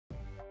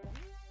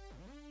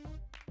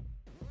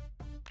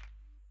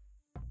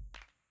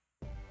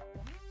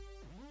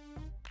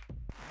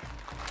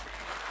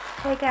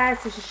Hey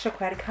guys, this is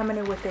Shewquet coming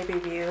in with a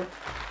review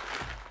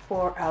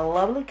for a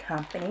lovely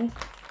company.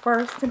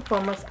 First and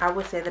foremost, I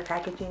would say the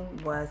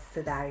packaging was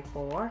to die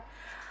for.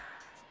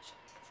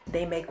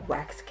 They make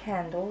wax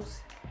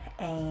candles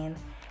and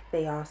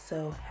they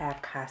also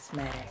have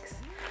cosmetics.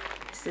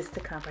 This is the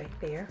cup right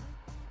there.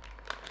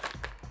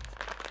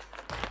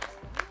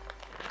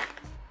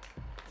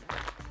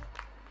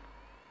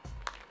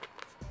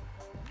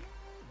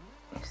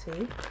 You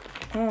see?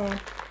 And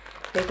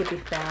they could be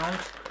found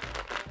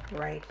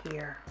right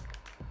here.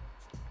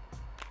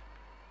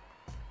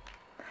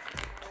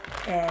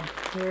 And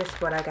here's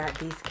what I got.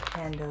 These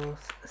candles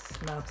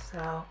smell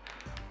so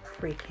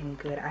freaking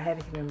good. I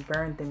haven't even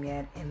burned them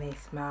yet and they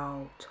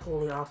smell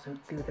totally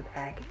awesome through the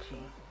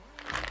packaging.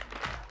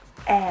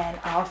 And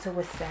I also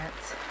was sent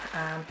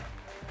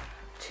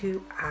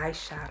 2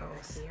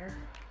 eyeshadows here.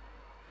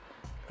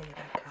 Look at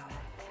that color.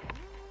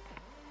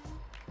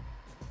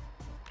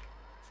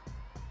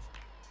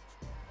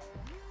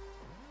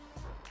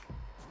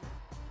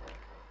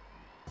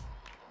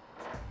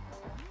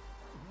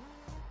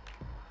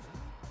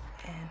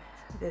 And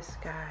this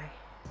guy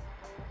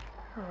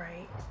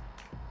right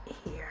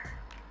here.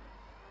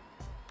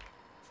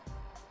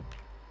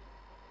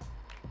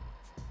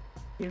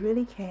 You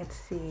really can't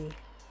see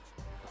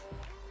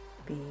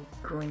the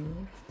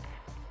green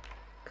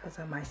because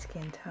of my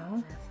skin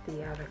tone. That's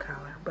the other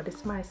color, but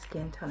it's my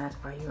skin tone, that's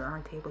why you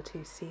aren't able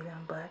to see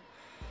them. But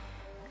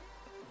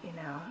you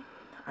know,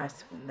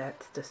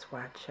 that's the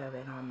swatch of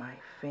it on my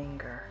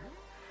finger.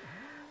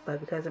 But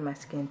because of my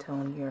skin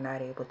tone, you're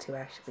not able to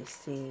actually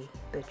see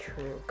the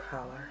true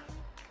color.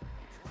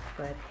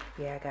 But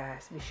yeah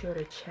guys, be sure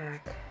to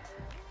check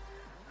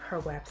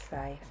her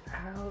website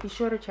out. Be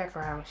sure to check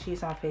her out.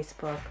 She's on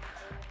Facebook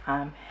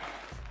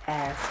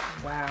as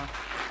wow.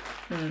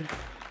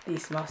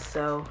 These smell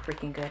so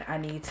freaking good. I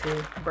need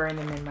to burn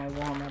them in my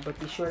warmer. But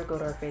be sure to go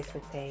to her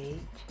Facebook page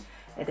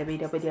at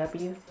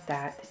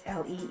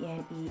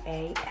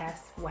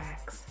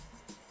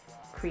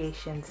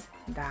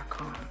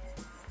www.leneaswaxcreations.com.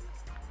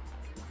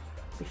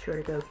 Be sure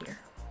to go here.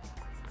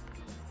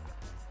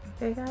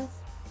 Okay guys?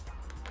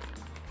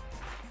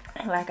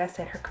 And like I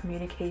said, her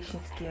communication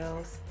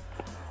skills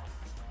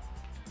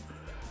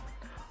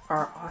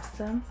are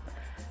awesome.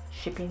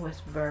 Shipping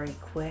was very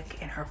quick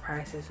and her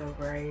prices are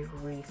very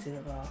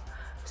reasonable.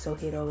 So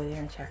head over there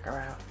and check her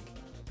out.